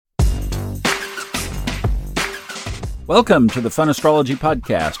Welcome to the Fun Astrology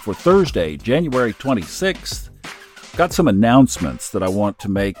Podcast for Thursday, January 26th. Got some announcements that I want to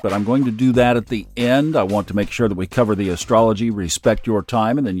make, but I'm going to do that at the end. I want to make sure that we cover the astrology, respect your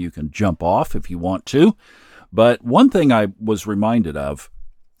time, and then you can jump off if you want to. But one thing I was reminded of,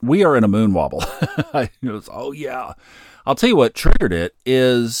 we are in a moon wobble. Oh yeah. I'll tell you what triggered it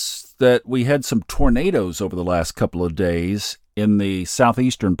is that we had some tornadoes over the last couple of days in the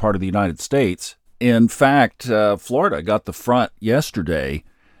southeastern part of the United States. In fact, Florida got the front yesterday,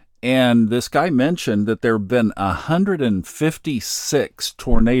 and this guy mentioned that there have been 156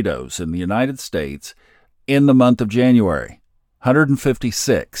 tornadoes in the United States in the month of January.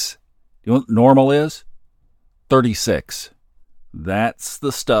 156. You know what normal is? 36. That's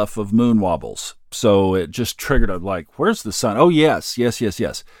the stuff of moon wobbles. So it just triggered, I'm like, where's the sun? Oh, yes.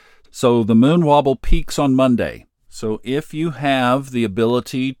 So the moon wobble peaks on Monday. So if you have the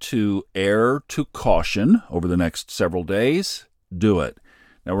ability to err to caution over the next several days, do it.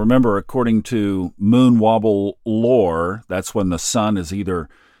 Now remember, according to moon wobble lore, that's when the sun is either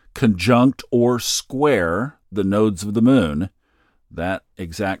conjunct or square the nodes of the moon. That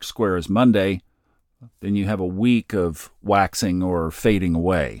exact square is Monday. Then you have a week of waxing or fading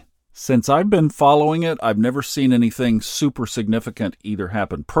away. Since I've been following it, I've never seen anything super significant either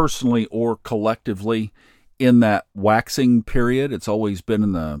happen personally or collectively in that waxing period. It's always been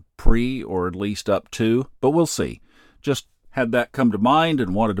in the pre or at least up to, but we'll see. Just had that come to mind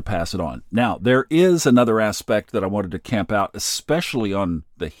and wanted to pass it on. Now, there is another aspect that I wanted to camp out, especially on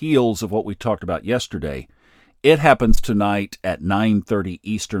the heels of what we talked about yesterday. It happens tonight at 9:30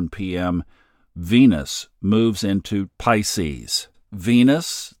 Eastern PM. Venus moves into Pisces.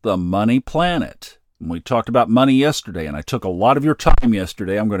 Venus, the money planet. We talked about money yesterday, and I took a lot of your time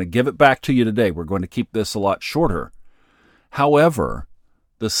yesterday. I'm going to give it back to you today. We're going to keep this a lot shorter. However,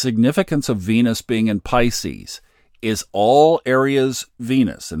 the significance of Venus being in Pisces is all areas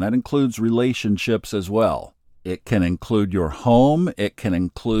Venus, and that includes relationships as well. It can include your home. It can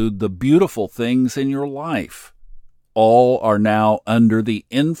include the beautiful things in your life. All are now under the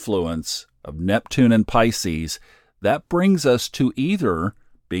influence of Neptune and Pisces. That brings us to either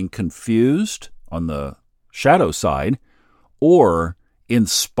being confused on the shadow side, or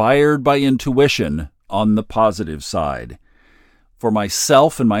inspired by intuition on the positive side. For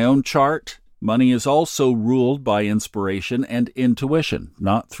myself and my own chart, money is also ruled by inspiration and intuition,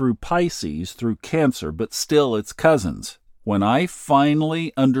 not through Pisces, through Cancer, but still it's cousins. When I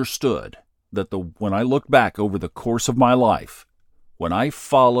finally understood that when I look back over the course of my life, when I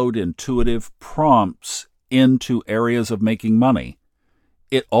followed intuitive prompts into areas of making money,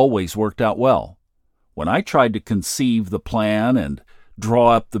 it always worked out well. When I tried to conceive the plan and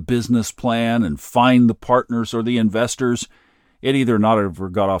draw up the business plan and find the partners or the investors, it either not ever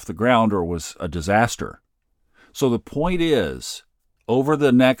got off the ground or was a disaster. So the point is, over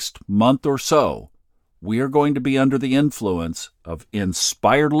the next month or so, we are going to be under the influence of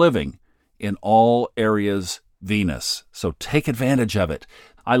inspired living in all areas Venus. So take advantage of it.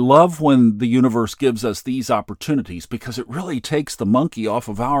 I love when the universe gives us these opportunities because it really takes the monkey off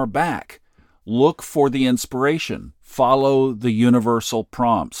of our back. Look for the inspiration. Follow the universal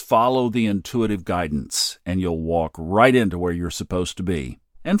prompts. Follow the intuitive guidance, and you'll walk right into where you're supposed to be.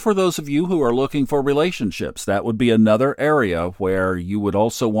 And for those of you who are looking for relationships, that would be another area where you would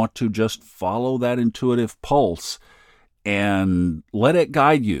also want to just follow that intuitive pulse and let it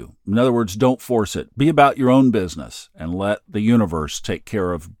guide you. In other words, don't force it. Be about your own business and let the universe take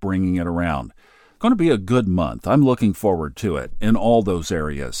care of bringing it around. It's going to be a good month. I'm looking forward to it in all those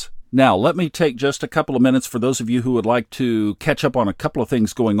areas. Now, let me take just a couple of minutes for those of you who would like to catch up on a couple of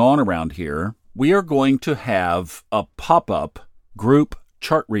things going on around here. We are going to have a pop-up group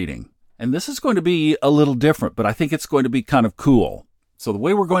chart reading. And this is going to be a little different, but I think it's going to be kind of cool. So the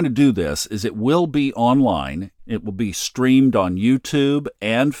way we're going to do this is it will be online. It will be streamed on YouTube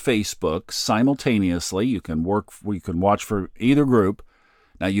and Facebook simultaneously. You can watch for either group.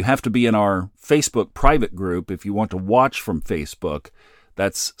 Now, you have to be in our Facebook private group if you want to watch from Facebook.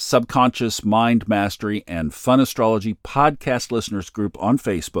 That's Subconscious Mind Mastery and Fun Astrology Podcast Listeners Group on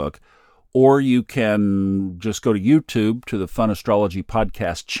Facebook. Or you can just go to YouTube to the Fun Astrology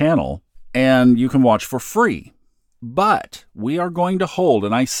Podcast channel, and you can watch for free. But we are going to hold,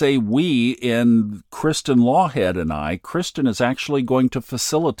 and I say we in Kristen Lawhead and I, Kristen is actually going to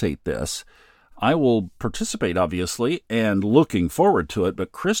facilitate this. I will participate, obviously, and looking forward to it,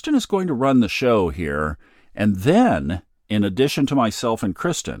 but Kristen is going to run the show here. And then, in addition to myself and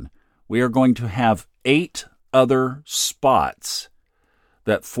Kristen, we are going to have 8 other spots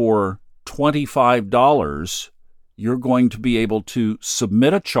that for $25, you're going to be able to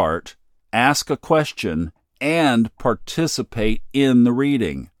submit a chart, ask a question, and participate in the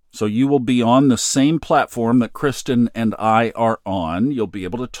reading. So you will be on the same platform that Kristen and I are on. You'll be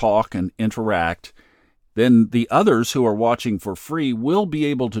able to talk and interact. Then the others who are watching for free will be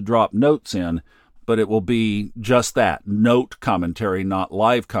able to drop notes in, but it will be just that, note commentary, not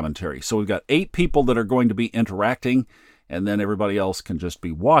live commentary. So we've got 8 people that are going to be interacting, and then everybody else can just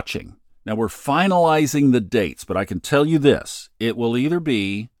be watching. Now we're finalizing the dates, but I can tell you this. It will either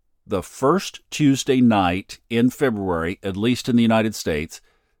be the first Tuesday night in February, at least in the United States.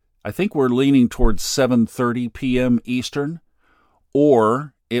 I think we're leaning towards 7:30 p.m. Eastern,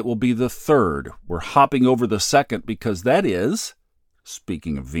 or it will be the 3rd. We're hopping over the 2nd because that is,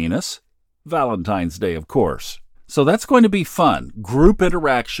 speaking of Venus, Valentine's Day, of course. So that's going to be fun. Group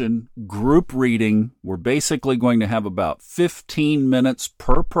interaction, group reading. We're basically going to have about 15 minutes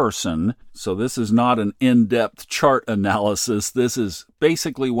per person. So this is not an in-depth chart analysis. This is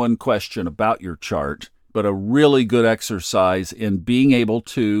basically one question about your chart, but a really good exercise in being able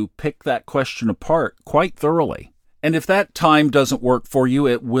to pick that question apart quite thoroughly. And if that time doesn't work for you,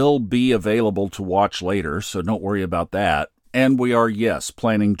 it will be available to watch later, so don't worry about that. And we are, yes,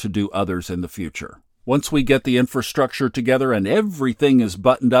 planning to do others in the future. Once we get the infrastructure together and everything is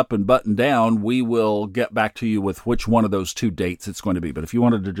buttoned up and buttoned down, we will get back to you with which one of those 2 dates it's going to be. But if you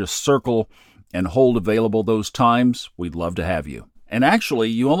wanted to just circle and hold available those times, we'd love to have you. And actually,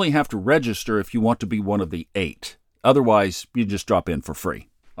 you only have to register if you want to be one of the 8. Otherwise, you just drop in for free.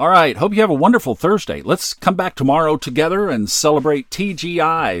 All right, hope you have a wonderful Thursday. Let's come back tomorrow together and celebrate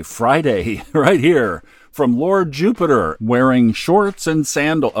TGI Friday right here from Lord Jupiter, wearing shorts and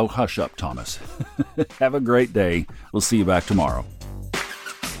sandals. Oh, hush up, Thomas. Have a great day. We'll see you back tomorrow.